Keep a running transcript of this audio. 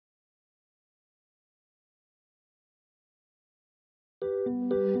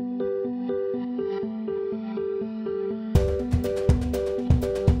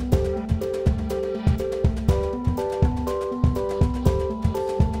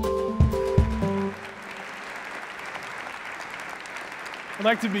I'd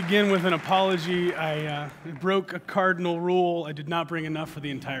like to begin with an apology. I broke a cardinal rule. I did not bring enough for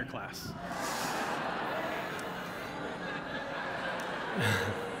the entire class.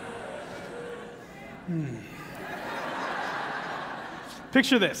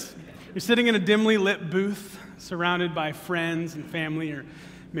 Picture this. You're sitting in a dimly lit booth, surrounded by friends and family, or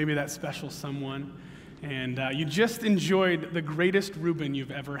maybe that special someone, and you just enjoyed the greatest Reuben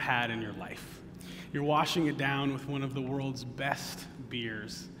you've ever had in your life. You're washing it down with one of the world's best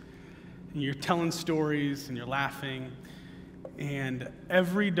beers. And you're telling stories and you're laughing, and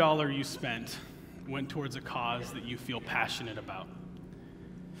every dollar you spent went towards a cause that you feel passionate about.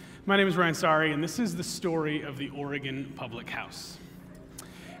 My name is Saari, and this is the story of the Oregon Public House.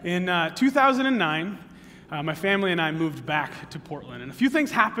 In 2009, my family and I moved back to Portland, and a few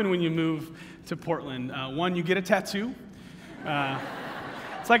things happen when you move to Portland. One, you get a tattoo.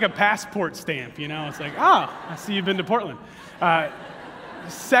 It's like a passport stamp, you know? It's like, I see you've been to Portland.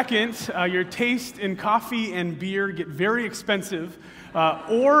 Second, your taste in coffee and beer get very expensive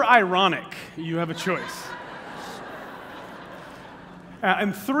or ironic. You have a choice.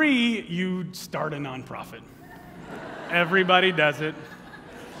 And three, you start a nonprofit. Everybody does it.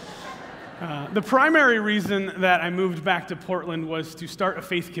 The primary reason that I moved back to Portland was to start a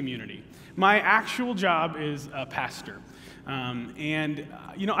faith community. My actual job is a pastor.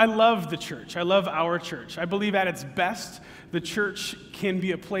 I love the church. I love our church. I believe at its best, the church can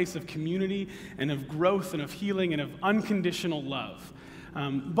be a place of community and of growth and of healing and of unconditional love.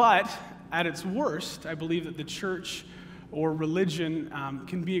 But at its worst, I believe that the church or religion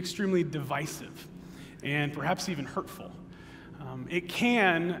can be extremely divisive and perhaps even hurtful. It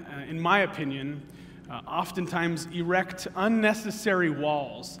can, in my opinion, oftentimes erect unnecessary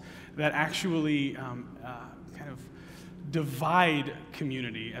walls that actually kind of divide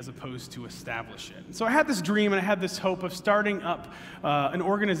community as opposed to establish it. And so I had this dream and I had this hope of starting up an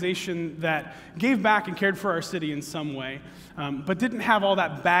organization that gave back and cared for our city in some way, but didn't have all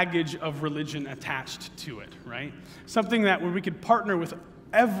that baggage of religion attached to it, right? Something that where we could partner with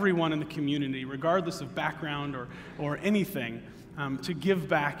everyone in the community, regardless of background or anything, to give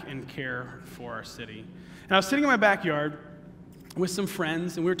back and care for our city. And I was sitting in my backyard with some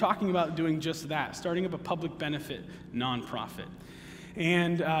friends, and we were talking about doing just that, starting up a public benefit nonprofit.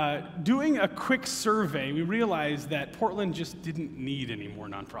 And doing a quick survey, we realized that Portland just didn't need any more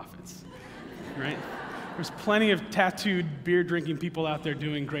nonprofits, right? There's plenty of tattooed beer-drinking people out there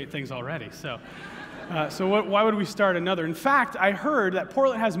doing great things already. Why would we start another? In fact, I heard that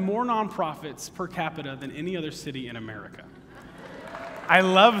Portland has more nonprofits per capita than any other city in America. I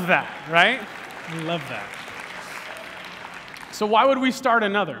love that, right? I love that. So why would we start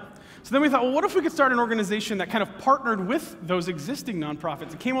another? So then we thought, well, what if we could start an organization that kind of partnered with those existing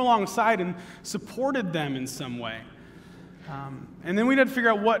nonprofits and came alongside and supported them in some way? And then we had to figure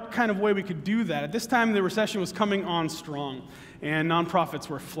out what kind of way we could do that. At this time, the recession was coming on strong, and nonprofits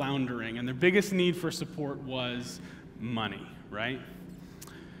were floundering, and their biggest need for support was money, right?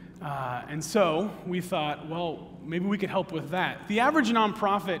 And so we thought, well, maybe we could help with that. The average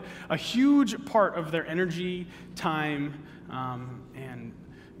nonprofit, a huge part of their energy, time, and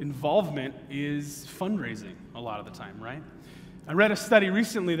involvement is fundraising a lot of the time, right? I read a study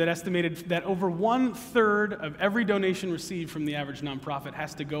recently that estimated that over 1/3 of every donation received from the average nonprofit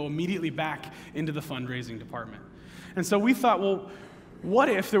has to go immediately back into the fundraising department. And so we thought, well, what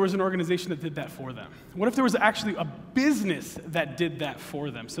if there was an organization that did that for them? What if there was actually a business that did that for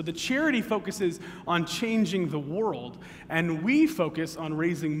them? So the charity focuses on changing the world, and we focus on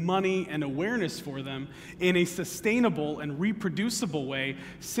raising money and awareness for them in a sustainable and reproducible way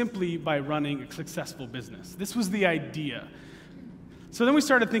simply by running a successful business. This was the idea. So then we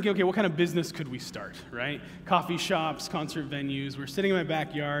started thinking, okay, what kind of business could we start, right? Coffee shops, concert venues. We're sitting in my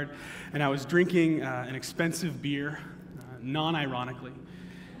backyard, and I was drinking an expensive beer, non-ironically.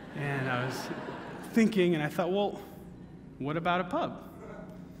 And I was thinking, and I thought, well, what about a pub?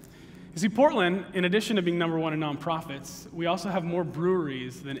 You see, Portland, in addition to being number one in nonprofits, we also have more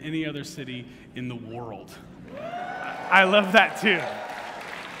breweries than any other city in the world. I love that too.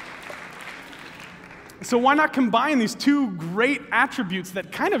 So why not combine these two great attributes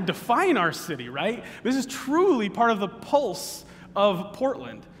that kind of define our city, right? This is truly part of the pulse of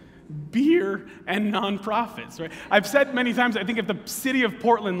Portland. Beer and nonprofits, right? I've said many times, I think if the city of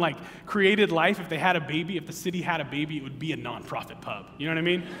Portland created life, if they had a baby, if the city had a baby, it would be a nonprofit pub. You know what I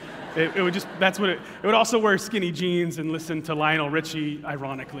mean? It would just, that's what it would also wear skinny jeans and listen to Lionel Richie,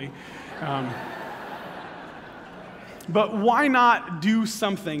 ironically. But why not do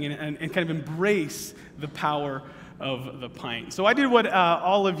something and kind of embrace the power of the pint. So I did what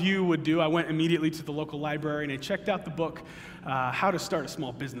all of you would do. I went immediately to the local library and I checked out the book, How to Start a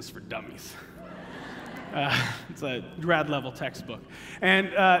Small Business for Dummies. It's a grad level textbook. And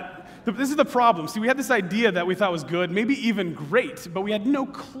this is the problem. See, we had this idea that we thought was good, maybe even great, but we had no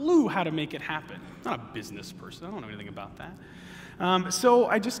clue how to make it happen. I'm not a business person. I don't know anything about that. So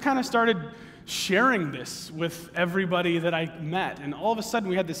I just kind of started sharing this with everybody that I met. And all of a sudden,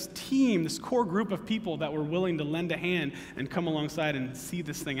 we had this team, this core group of people that were willing to lend a hand and come alongside and see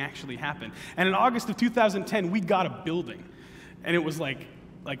this thing actually happen. And in August of 2010, we got a building. And it was like,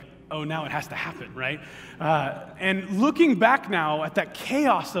 oh, now it has to happen, right? And looking back now at that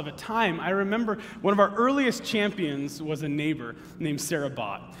chaos of a time, I remember one of our earliest champions was a neighbor named Sarah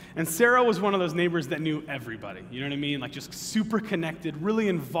Bott. And Sarah was one of those neighbors that knew everybody, you know what I mean? Like just super connected, really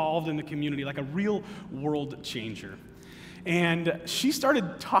involved in the community, like a real world changer. And she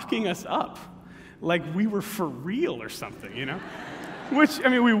started talking us up like we were for real or something, you know? Which, I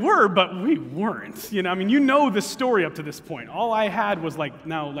mean, we were, but we weren't. You know, I mean, you know the story up to this point. All I had was like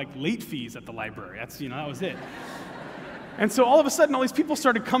late fees at the library. That's, you know, that was it. And so all of a sudden, all these people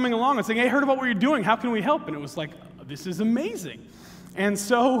started coming along and saying, hey, I heard about what you're doing. How can we help? And it was like, this is amazing. And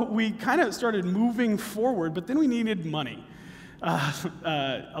so we kind of started moving forward, but then we needed money,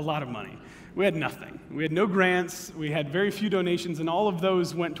 a lot of money. We had nothing. We had no grants. We had very few donations, and all of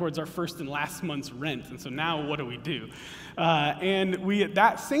those went towards our first and last month's rent. And so now what do? And we, at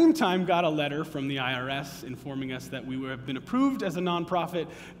that same time, got a letter from the IRS informing us that we have been approved as a nonprofit,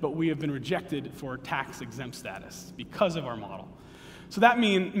 but we have been rejected for tax-exempt status because of our model. So that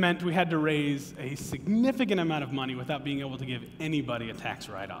meant we had to raise a significant amount of money without being able to give anybody a tax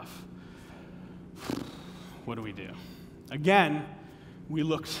write-off. What do? Again, we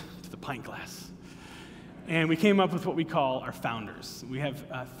looked to the pint glass. And we came up with what we call our founders. We have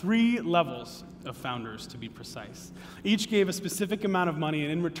 3 levels of founders, to be precise. Each gave a specific amount of money,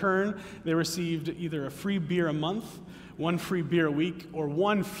 and in return, they received either a free beer a month, 1 free beer a week, or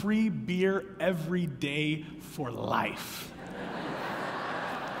 1 free beer every day for life.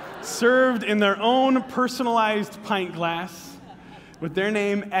 Served in their own personalized pint glass, with their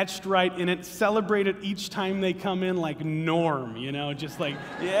name etched right in it, celebrated each time they come in like Norm, you know, just like,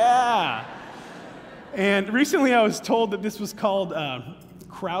 yeah. And recently I was told that this was called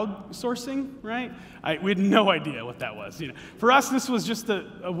crowdsourcing, right? We had no idea what that was. You know, for us, this was just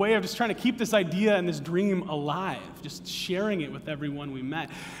a way of just trying to keep this idea and this dream alive, just sharing it with everyone we met.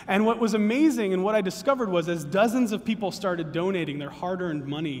 And what was amazing and what I discovered was as dozens of people started donating their hard-earned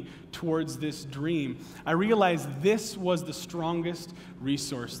money towards this dream, I realized this was the strongest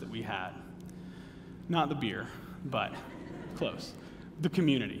resource that we had. Not the beer, but close. The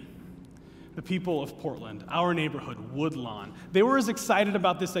community. The people of Portland, our neighborhood, Woodlawn. They were as excited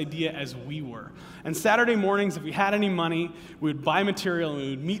about this idea as we were. And Saturday mornings, if we had any money, we would buy material and we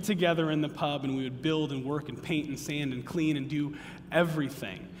would meet together in the pub and we would build and work and paint and sand and clean and do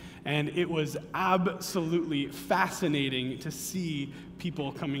everything. And it was absolutely fascinating to see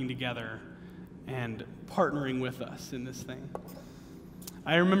people coming together and partnering with us in this thing.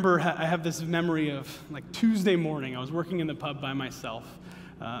 I remember I have this memory of like Tuesday morning, I was working in the pub by myself.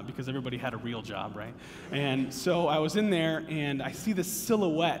 Because everybody had a real job, right? And so I was in there, and I see this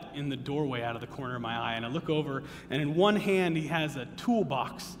silhouette in the doorway out of the corner of my eye, and I look over, and in one hand he has a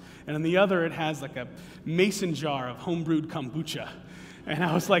toolbox, and in the other it has like a mason jar of homebrewed kombucha. And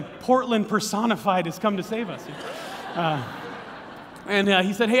I was like, Portland personified has come to save us. And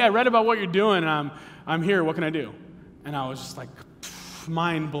he said, hey, I read about what you're doing, and I'm here, what can I do? And I was just like,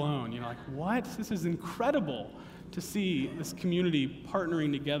 mind blown, you know, like, what? This is incredible. To see this community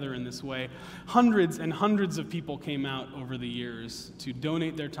partnering together in this way. Hundreds and hundreds of people came out over the years to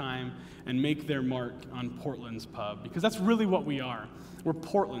donate their time and make their mark on Portland's pub, because that's really what we are. We're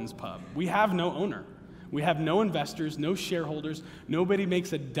Portland's pub. We have no owner. We have no investors, no shareholders. Nobody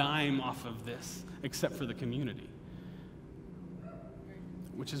makes a dime off of this except for the community,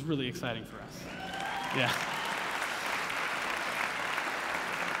 which is really exciting for us. Yeah.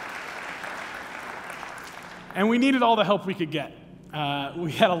 And we needed all the help we could get.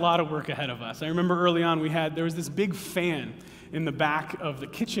 We had a lot of work ahead of us. I remember early on there was this big fan in the back of the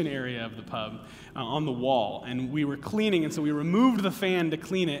kitchen area of the pub on the wall, and we were cleaning, and so we removed the fan to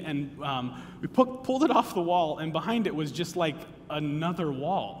clean it, and we pulled it off the wall, and behind it was just like another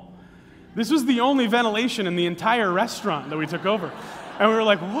wall. This was the only ventilation in the entire restaurant that we took over. And we were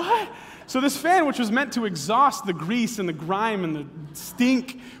like, what? So this fan, which was meant to exhaust the grease and the grime and the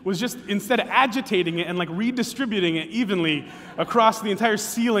stink, was just, instead of agitating it and like redistributing it evenly across the entire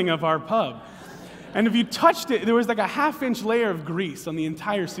ceiling of our pub. And if you touched it, there was like a half-inch layer of grease on the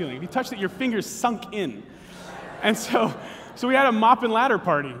entire ceiling. If you touched it, your fingers sunk in. And so we had a mop and ladder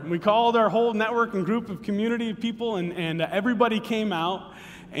party. We called our whole network and group of community people, and everybody came out,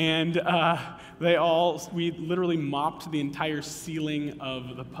 and we literally mopped the entire ceiling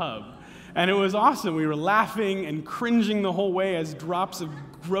of the pub. And it was awesome. We were laughing and cringing the whole way as drops of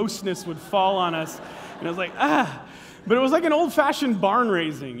grossness would fall on us. And I was like, But it was like an old-fashioned barn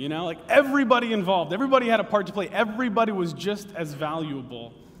raising, like everybody involved. Everybody had a part to play. Everybody was just as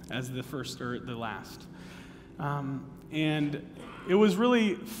valuable as the first or the last. And it was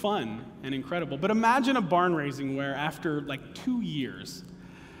really fun and incredible. But imagine a barn raising where after like 2 years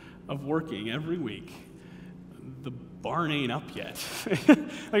of working every week, the barn ain't up yet.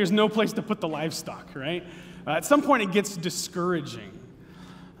 Like there's no place to put the livestock, right? At some point it gets discouraging.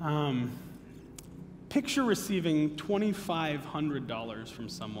 Picture receiving $2,500 from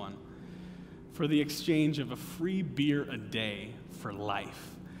someone for the exchange of a free beer a day for life.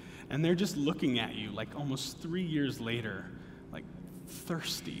 And they're just looking at you like almost 3 years later, like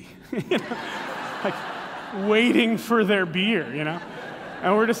thirsty, like waiting for their beer,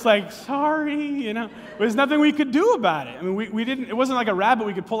 And we're just like, sorry, There's nothing we could do about it. I mean, we didn't, it wasn't like a rabbit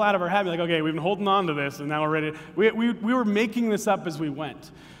we could pull out of our hat and be like, okay, we've been holding on to this and now we're ready. We were making this up as we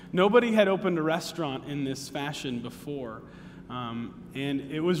went. Nobody had opened a restaurant in this fashion before. And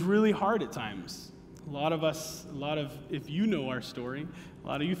it was really hard at times. If you know our story, a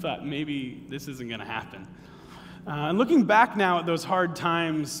lot of you thought maybe this isn't going to happen. And looking back now at those hard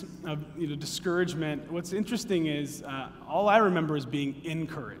times of discouragement, what's interesting is all I remember is being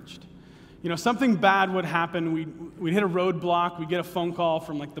encouraged. Something bad would happen. We'd hit a roadblock. We'd get a phone call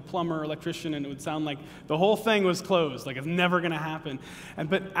from like the plumber or electrician, and it would sound like the whole thing was closed, like it's never going to happen.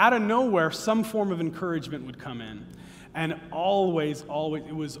 But out of nowhere, some form of encouragement would come in. And always,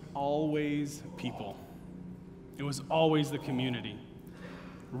 it was always people. It was always the community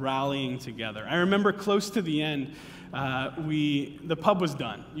rallying together. I remember close to the end, the pub was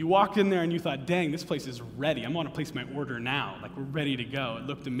done. You walked in there and you thought, dang, this place is ready. I'm going to place my order now. Like, we're ready to go. It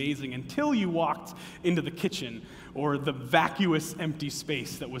looked amazing until you walked into the kitchen or the vacuous empty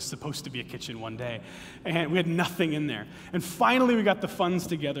space that was supposed to be a kitchen one day. And we had nothing in there. And finally, we got the funds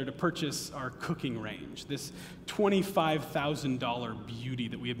together to purchase our cooking range, this $25,000 beauty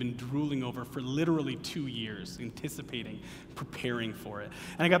that we had been drooling over for literally 2 years, anticipating, preparing for it.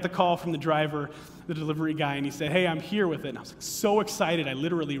 And I got the call from the driver, the delivery guy, and he said, hey, I'm here with it. And I was like, so excited, I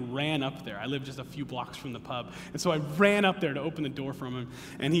literally ran up there. I lived just a few blocks from the pub. And so I ran up there to open the door from him.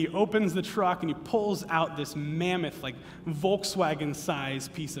 And he opens the truck and he pulls out this mammoth, like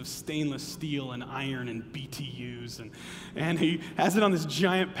Volkswagen-sized piece of stainless steel and iron and BTUs. And he has it on this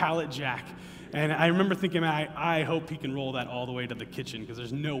giant pallet jack. And I remember thinking, man, I hope he can roll that all the way to the kitchen because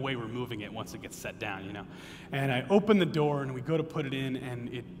there's no way we're moving it once it gets set down, And I open the door and we go to put it in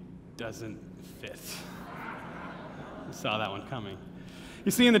and it doesn't fit. I saw that one coming.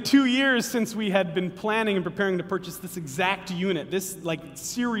 You see, in the 2 years since we had been planning and preparing to purchase this exact unit, this like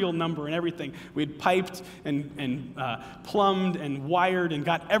serial number and everything, we had piped and plumbed and wired and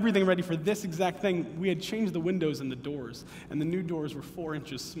got everything ready for this exact thing. We had changed the windows and the doors, and the new doors were 4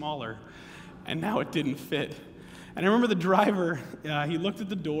 inches smaller, and now it didn't fit. And I remember the driver, he looked at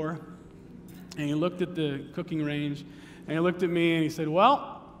the door, and he looked at the cooking range, and he looked at me, and he said,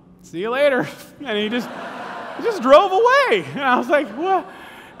 well, see you later. And he just drove away. And I was like, what?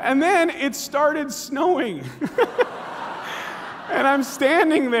 And then it started snowing. And I'm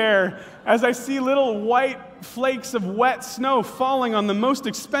standing there as I see little white flakes of wet snow falling on the most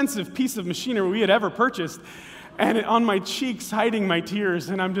expensive piece of machinery we had ever purchased, and on my cheeks hiding my tears,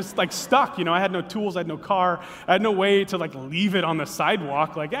 and I'm just like stuck. I had no tools, I had no car, I had no way to like leave it on the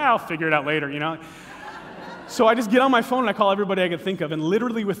sidewalk, like, I'll figure it out later, So I just get on my phone and I call everybody I could think of, and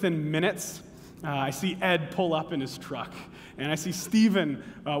literally within minutes, I see Ed pull up in his truck, and I see Stephen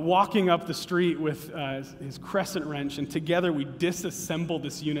walking up the street with his crescent wrench, and together we disassembled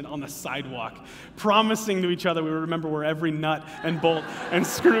this unit on the sidewalk, promising to each other we would remember where every nut and bolt and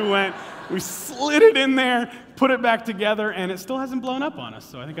screw went. We slid it in there, put it back together, and it still hasn't blown up on us,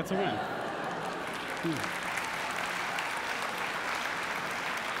 so I think that's a win.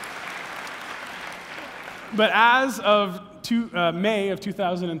 But as of May of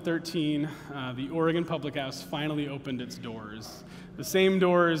 2013, the Oregon Public House finally opened its doors. The same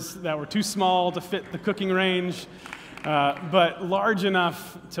doors that were too small to fit the cooking range, but large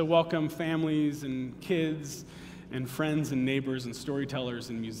enough to welcome families and kids and friends and neighbors and storytellers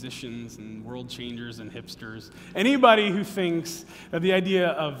and musicians and world changers and hipsters. Anybody who thinks that the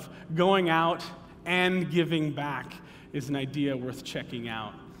idea of going out and giving back is an idea worth checking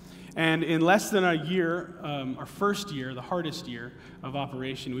out. And in less than a year, our first year, the hardest year of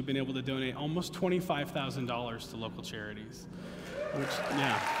operation, we've been able to donate almost $25,000 to local charities. Which,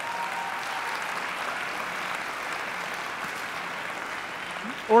 yeah.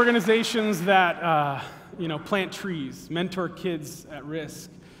 Organizations that plant trees, mentor kids at risk,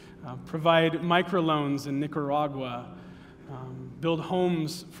 provide microloans in Nicaragua, build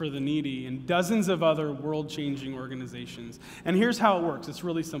homes for the needy, and dozens of other world-changing organizations. And here's how it works. It's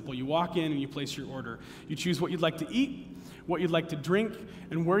really simple. You walk in and you place your order. You choose what you'd like to eat, what you'd like to drink,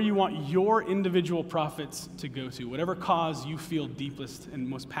 and where you want your individual profits to go to, whatever cause you feel deepest and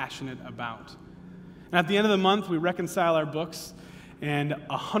most passionate about. And at the end of the month, we reconcile our books, and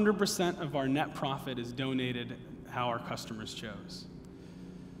 100% of our net profit is donated how our customers chose.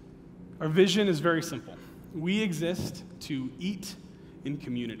 Our vision is very simple. We exist to eat in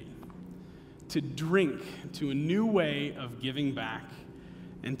community, to drink to a new way of giving back,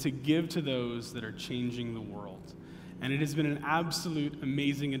 and to give to those that are changing the world. And it has been an absolute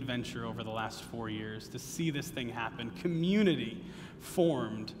amazing adventure over the last 4 years to see this thing happen. Community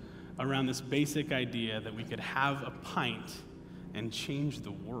formed around this basic idea that we could have a pint and change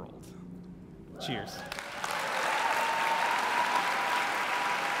the world. Cheers.